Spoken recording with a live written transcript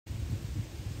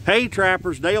Hey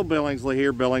trappers, Dale Billingsley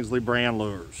here, Billingsley Brand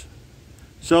Lures.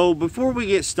 So before we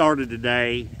get started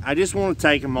today, I just want to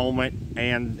take a moment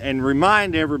and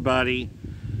remind everybody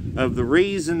of the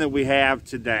reason that we have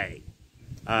today.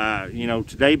 You know,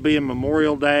 today being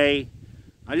Memorial Day,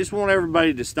 I just want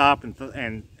everybody to stop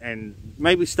and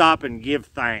maybe stop and give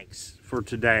thanks for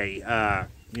today.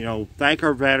 You know, thank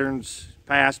our veterans,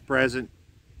 past, present,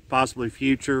 possibly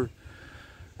future.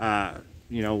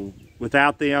 You know,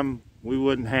 without them, we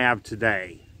wouldn't have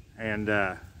today. And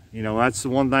you know, that's the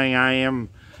one thing I am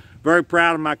very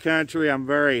proud of my country. I'm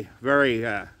very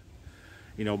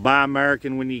you know, buy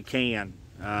American when you can.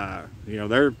 You know,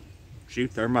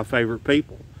 they're my favorite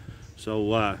people.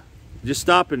 So just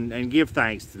stop and give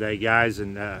thanks today, guys,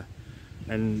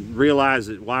 and realize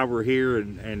that why we're here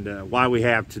and why we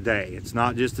have today. It's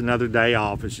not just another day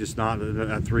off. It's just not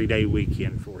a 3-day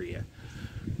weekend for you.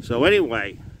 So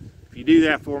anyway, if you do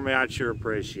that for me, I'd sure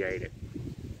appreciate it.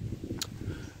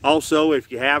 Also,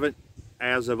 if you haven't,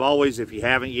 as of always, if you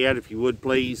haven't yet, if you would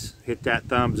please hit that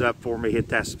thumbs up for me, hit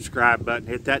that subscribe button,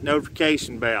 hit that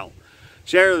notification bell,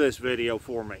 share this video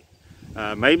for me.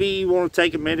 Maybe you want to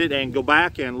take a minute and go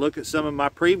back and look at some of my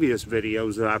previous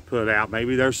videos that I've put out.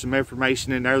 Maybe there's some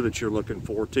information in there that you're looking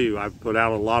for too. I've put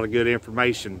out a lot of good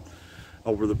information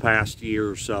over the past year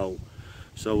or so.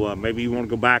 So maybe you want to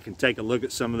go back and take a look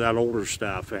at some of that older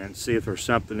stuff and see if there's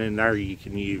something in there you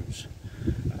can use.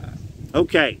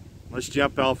 Okay, let's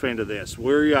jump off into this.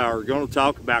 We are going to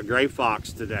talk about gray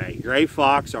fox today. Gray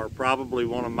fox are probably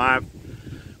one of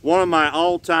my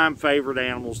all-time favorite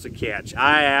animals to catch.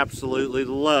 I absolutely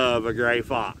love a gray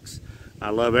fox. I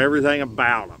love everything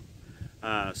about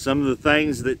them. Some of the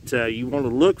things that you want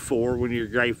to look for when you're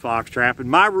gray fox trapping.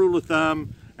 My rule of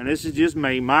thumb, and this is just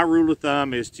me, my rule of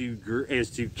thumb is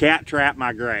to cat trap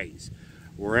my grays.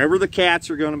 Wherever the cats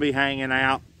are going to be hanging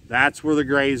out, that's where the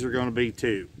grays are going to be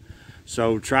too.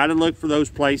 So try to look for those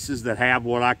places that have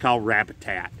what I call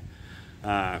rabbit-tat.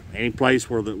 Any place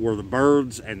where the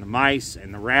birds and the mice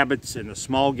and the rabbits and the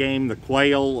small game, the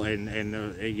quail and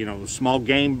you know, the small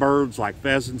game birds like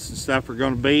pheasants and stuff are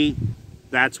going to be,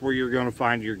 that's where you're going to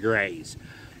find your grays.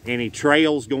 Any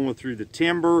trails going through the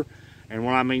timber, and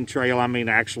when I mean trail, I mean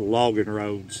actual logging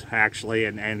roads, actually,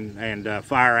 and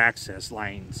fire access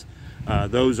lanes.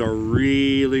 Those are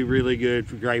really good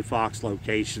for gray fox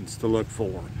locations to look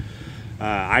for.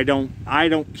 I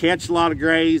don't catch a lot of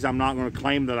grays. I'm not going to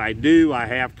claim that I do. I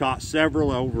have caught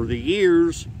several over the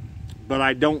years, but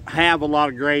I don't have a lot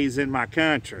of grays in my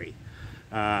country.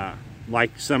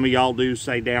 Like some of y'all do,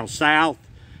 say down south,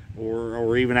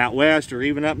 or even out west, or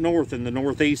even up north in the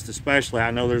Northeast especially.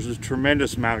 I know there's a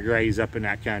tremendous amount of grays up in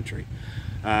that country.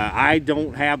 I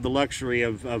don't have the luxury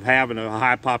of having a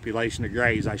high population of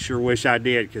grays. I sure wish I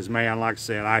did, because man, like I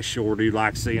said, I sure do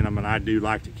like seeing them, and I do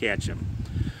like to catch them.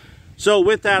 So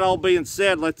with that all being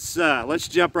said, let's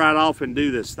jump right off and do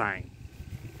this thing.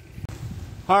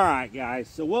 All right, guys,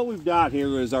 so what we've got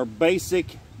here is our basic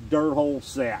dirt hole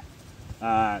set.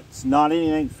 It's not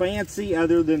anything fancy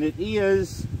other than it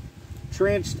is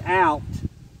trenched out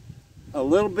a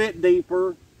little bit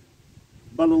deeper,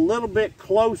 but a little bit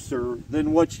closer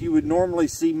than what you would normally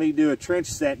see me do a trench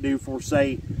set do for,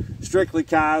 say, strictly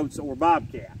coyotes or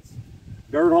bobcats.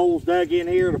 Dirt holes dug in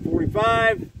here at a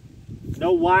 45.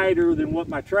 No wider than what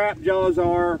my trap jaws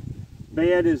are.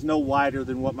 Bed is no wider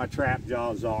than what my trap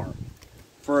jaws are.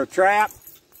 For a trap,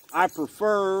 I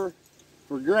prefer,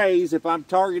 for grays, if I'm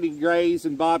targeting grays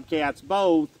and bobcats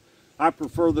both, I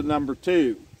prefer the number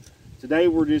 2. Today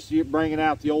we're just bringing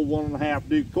out the old 1.5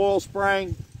 Duke coil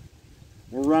spring.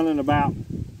 We're running about,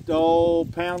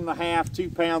 pound and a half, 2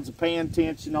 pounds of pan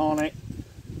tension on it.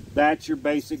 That's your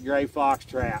basic gray fox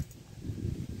trap.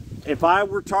 If I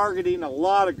were targeting a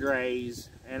lot of grays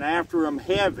and after them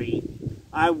heavy,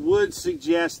 I would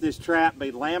suggest this trap be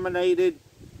laminated,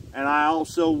 and I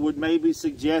also would maybe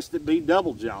suggest it be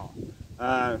double jaw.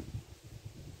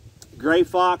 Gray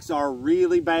fox are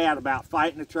really bad about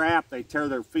fighting a trap. They tear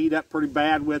their feet up pretty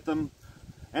bad with them,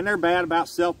 and they're bad about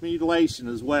self-mutilation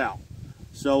as well.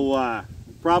 So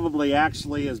probably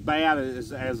actually as bad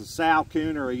as a sow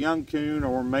coon or a young coon,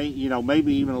 or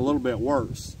maybe even a little bit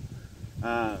worse.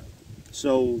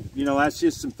 So, you know, that's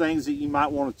just some things that you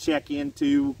might want to check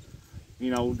into, you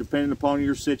know, depending upon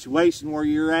your situation where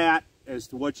you're at, as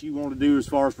to what you want to do as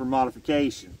far as for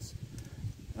modifications.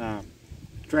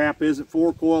 Trap isn't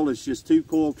 4-coil, it's just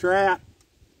 2-coil trap.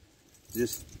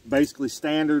 Just basically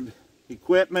standard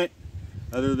equipment,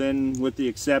 other than with the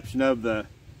exception of the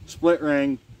split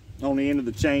ring on the end of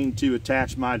the chain to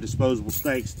attach my disposable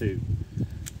stakes to.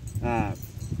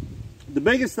 The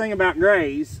biggest thing about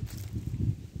grays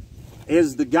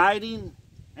is the guiding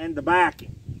and the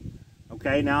backing.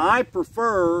 Okay, now I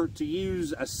prefer to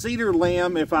use a cedar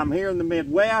limb if I'm here in the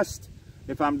Midwest.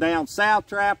 If I'm down south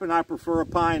trapping, I prefer a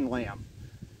pine limb.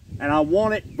 And I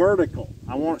want it vertical.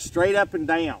 I want it straight up and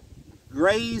down.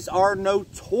 Grays are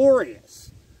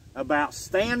notorious about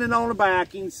standing on a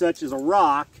backing such as a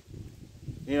rock,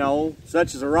 you know,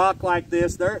 such as a rock like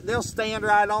this. They'll stand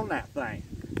right on that thing.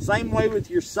 Same way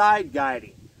with your side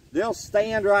guiding. They'll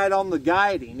stand right on the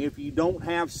guiding if you don't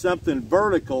have something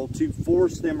vertical to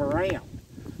force them around.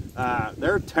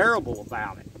 They're terrible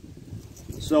about it.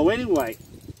 So anyway,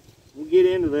 we'll get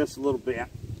into this a little bit.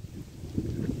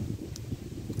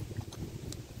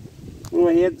 Go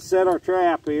ahead and set our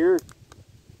trap here.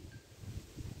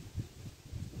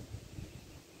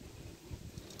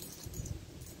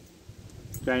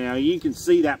 Okay, now you can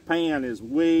see that pan is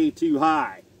way too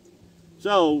high.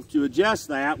 So to adjust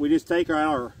that, we just take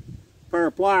our pair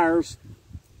of pliers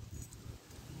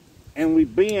and we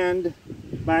bend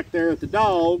back there at the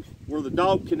dog where the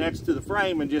dog connects to the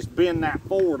frame and just bend that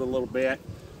forward a little bit.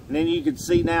 And then you can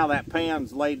see now that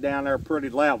pan's laid down there pretty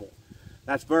level.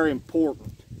 That's very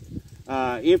important.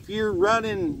 If you're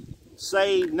running,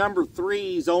 say, number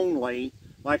 3s only,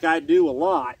 like I do a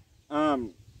lot,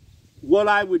 what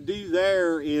I would do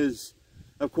there is,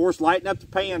 of course, lighten up the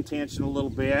pan tension a little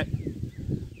bit,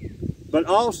 but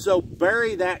also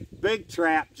bury that big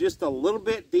trap just a little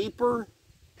bit deeper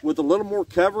with a little more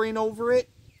covering over it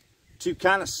to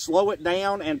kind of slow it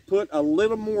down and put a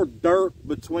little more dirt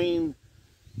between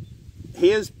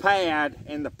his pad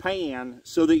and the pan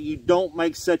so that you don't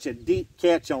make such a deep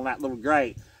catch on that little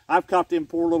gray. I've caught them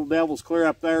poor little devils clear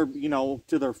up there, you know,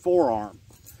 to their forearm.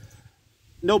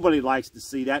 Nobody likes to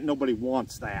see that. Nobody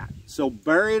wants that. So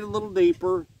bury it a little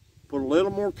deeper, put a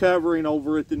little more covering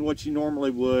over it than what you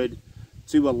normally would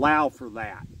to allow for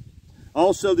that.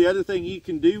 Also, the other thing you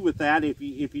can do with that, if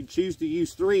you choose to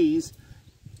use 3s,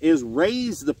 is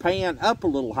raise the pan up a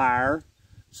little higher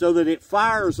so that it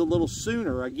fires a little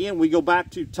sooner. Again, we go back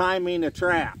to timing a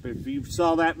trap. If you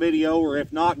saw that video, or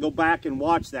if not, go back and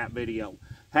watch that video.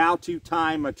 How to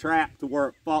time a trap to where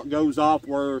it goes off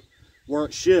where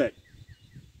it should.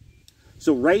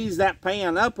 So raise that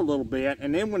pan up a little bit,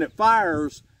 and then when it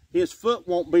fires, his foot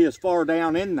won't be as far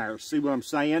down in there. See what I'm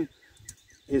saying?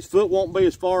 His foot won't be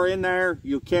as far in there.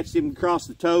 You'll catch him across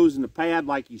the toes and the pad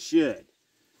like you should.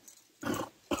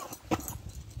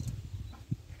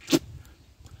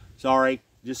 Sorry,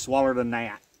 just swallowed a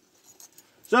gnat.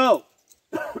 So,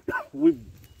 we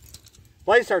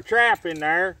place our trap in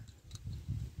there,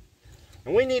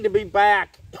 and we need to be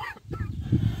back.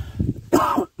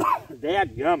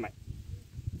 Dadgummit.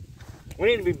 We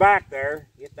need to be back there.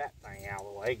 Get that thing out of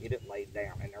the way. Get it laid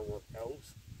down in there where it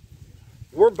goes.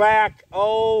 We're back,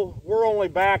 we're only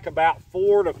back about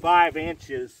 4 to 5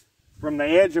 inches from the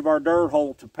edge of our dirt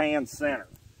hole to pan center.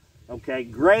 Okay,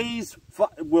 grays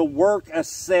will work a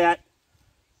set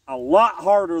a lot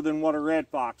harder than what a red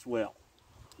fox will.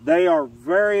 They are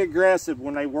very aggressive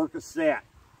when they work a set.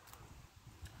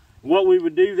 What we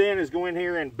would do then is go in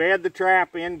here and bed the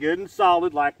trap in good and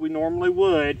solid like we normally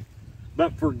would.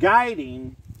 But for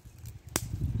guiding,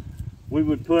 we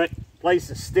would place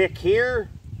a stick here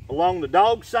along the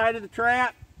dog side of the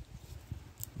trap.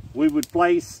 We would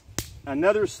place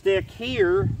another stick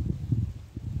here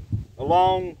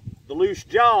along the loose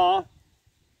jaw,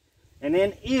 and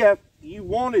then if you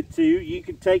wanted to, you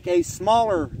could take a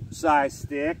smaller size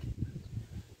stick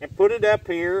and put it up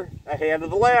here ahead of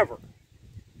the lever.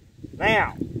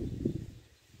 Now,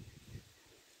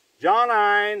 John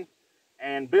Hine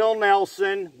and Bill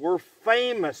Nelson were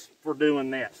famous for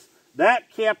doing this. That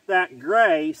kept that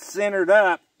gray centered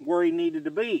up where he needed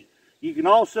to be. You can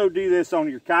also do this on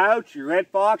your coyotes, your red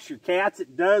fox, your cats.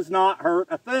 It does not hurt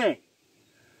a thing.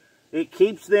 It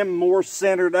keeps them more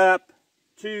centered up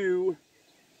to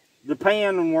the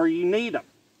pan and where you need them.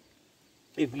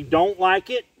 If you don't like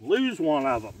it, lose one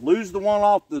of them. Lose the one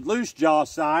off the loose jaw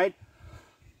side,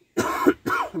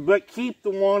 but keep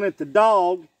the one at the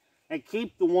dog and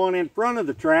keep the one in front of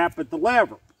the trap at the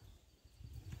lever.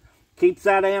 Keeps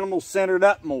that animal centered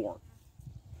up more.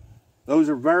 Those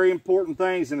are very important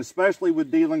things, and especially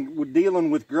with dealing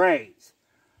with grays.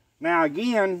 Now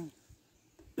again,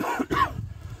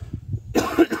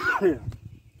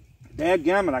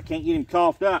 dadgummit, I can't get him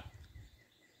coughed up.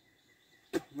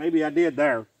 Maybe I did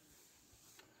there.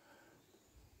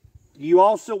 You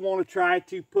also want to try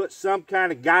to put some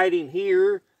kind of guiding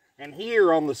here and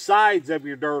here on the sides of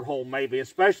your dirt hole, maybe,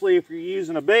 especially if you're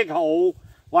using a big hole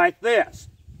like this.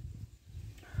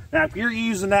 Now, if you're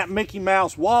using that Mickey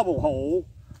Mouse wobble hole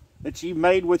that you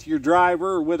made with your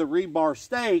driver or with a rebar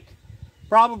stake,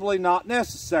 probably not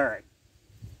necessary.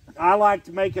 I like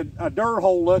to make a dirt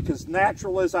hole look as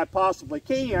natural as I possibly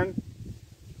can.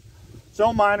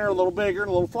 So mine are a little bigger and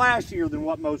a little flashier than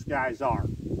what most guys are.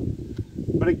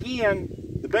 But again,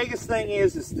 the biggest thing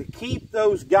is to keep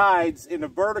those guides in a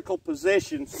vertical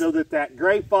position so that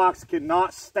gray fox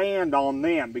cannot stand on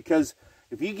them. Because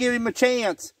if you give him a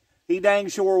chance, he dang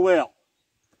sure will.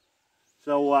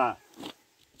 So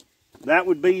that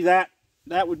would be the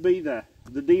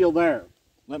deal there.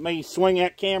 Let me swing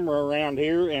that camera around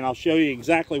here and I'll show you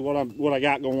exactly what I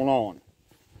got going on.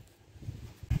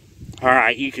 All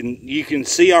right, you can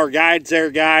see our guides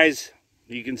there, guys.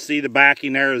 You can see the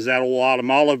backing there is that old autumn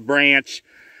olive branch.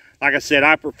 Like I said,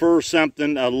 I prefer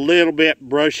something a little bit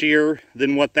brushier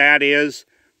than what that is.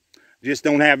 Just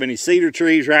don't have any cedar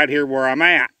trees right here where I'm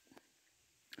at.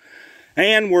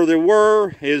 And where there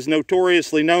were is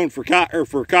notoriously known for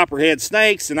copperhead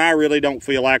snakes, and I really don't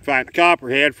feel like fighting a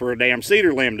copperhead for a damn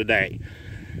cedar limb today.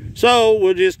 So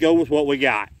we'll just go with what we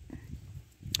got.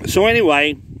 So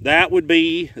anyway, that would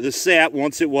be the set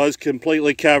once it was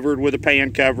completely covered with a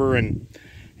pan cover and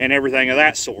everything of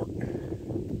that sort.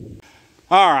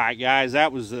 All right, guys,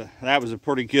 that was a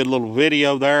pretty good little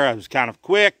video there. It was kind of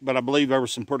quick, but I believe there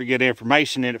was some pretty good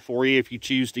information in it for you if you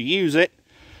choose to use it.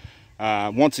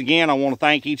 Once again, I want to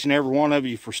thank each and every one of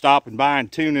you for stopping by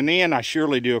and tuning in. I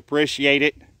surely do appreciate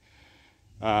it.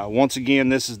 Once again,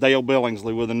 this is Dale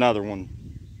Billingsley with another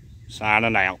one.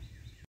 Signing out.